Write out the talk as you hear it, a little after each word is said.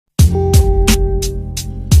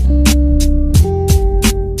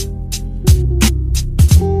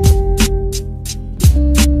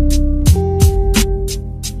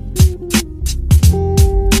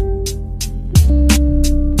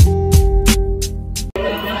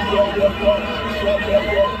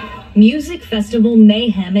Music festival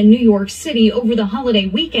mayhem in New York City over the holiday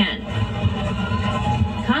weekend.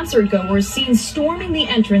 Concert goers seen storming the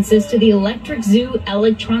entrances to the Electric Zoo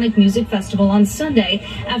Electronic Music Festival on Sunday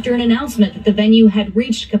after an announcement that the venue had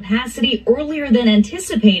reached capacity earlier than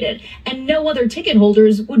anticipated and no other ticket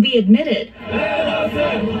holders would be admitted.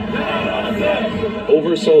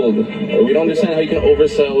 Oversold. We don't understand how you can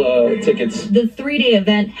oversell tickets. The three-day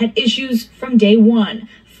event had issues from day one.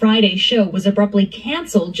 Friday's show was abruptly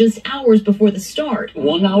canceled just hours before the start.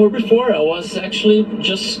 1 hour before, I was actually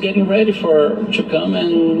just getting ready to come,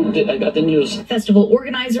 and I got the news. Festival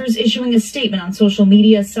organizers issuing a statement on social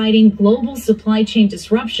media citing global supply chain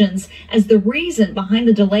disruptions as the reason behind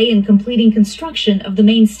the delay in completing construction of the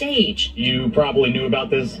main stage. You probably knew about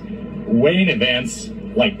this way in advance,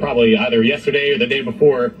 like probably either yesterday or the day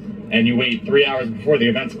before, and you wait 3 hours before the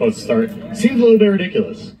event's supposed to start. Seems a little bit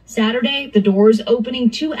ridiculous. Saturday, the doors opening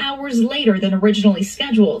 2 hours later than originally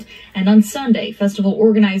scheduled. And on Sunday, festival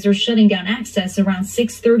organizers shutting down access around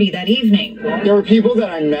 6:30 that evening. There were people that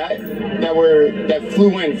I met that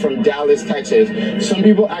flew in from Dallas, Texas. Some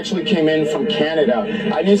people actually came in from Canada.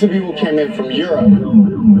 I knew some people came in from Europe.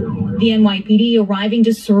 The NYPD arriving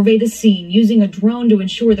to survey the scene, using a drone to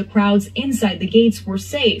ensure the crowds inside the gates were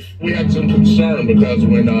safe. We had some concern because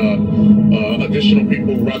when additional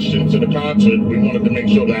people rushed into the concert, we wanted to make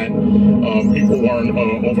sure that people weren't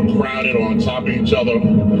overcrowded or on top of each other.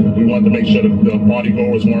 We wanted to make sure that the party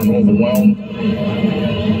goers weren't overwhelmed.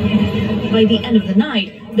 By the end of the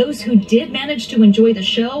night, those who did manage to enjoy the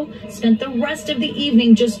show spent the rest of the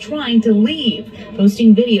evening just trying to leave,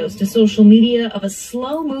 posting videos to social media of a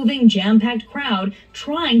slow-moving, jam-packed crowd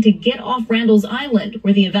trying to get off Randall's Island,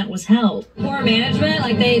 where the event was held. Poor management,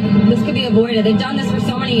 this could be avoided. They've done this for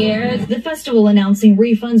so many years. The festival announcing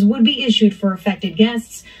refunds would be issued for affected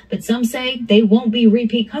guests, but some say they won't be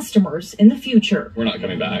repeat customers in the future. We're not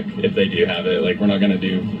coming back if they do have it. We're not going to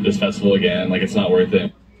do this festival again. It's not worth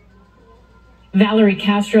it. Valerie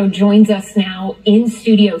Castro joins us now in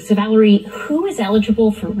studio. So Valerie, who is eligible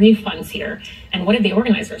for refunds here? And what have the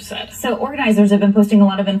organizers said? So organizers have been posting a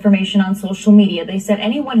lot of information on social media. They said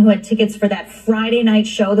anyone who had tickets for that Friday night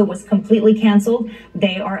show that was completely canceled,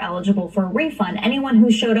 they are eligible for a refund. Anyone who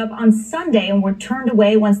showed up on Sunday and were turned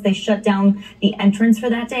away once they shut down the entrance for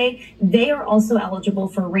that day, they are also eligible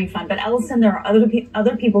for a refund. But Ellison, there are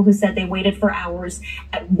other people who said they waited for hours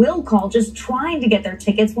at will call just trying to get their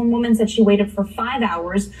tickets. One woman said she waited for 5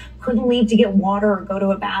 hours, couldn't leave to get water or go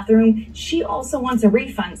to a bathroom. She also wants a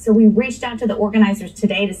refund. So we reached out to the organizers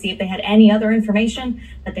today to see if they had any other information,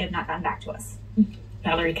 but they have not gotten back to us.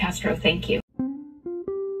 Valerie Castro, thank you.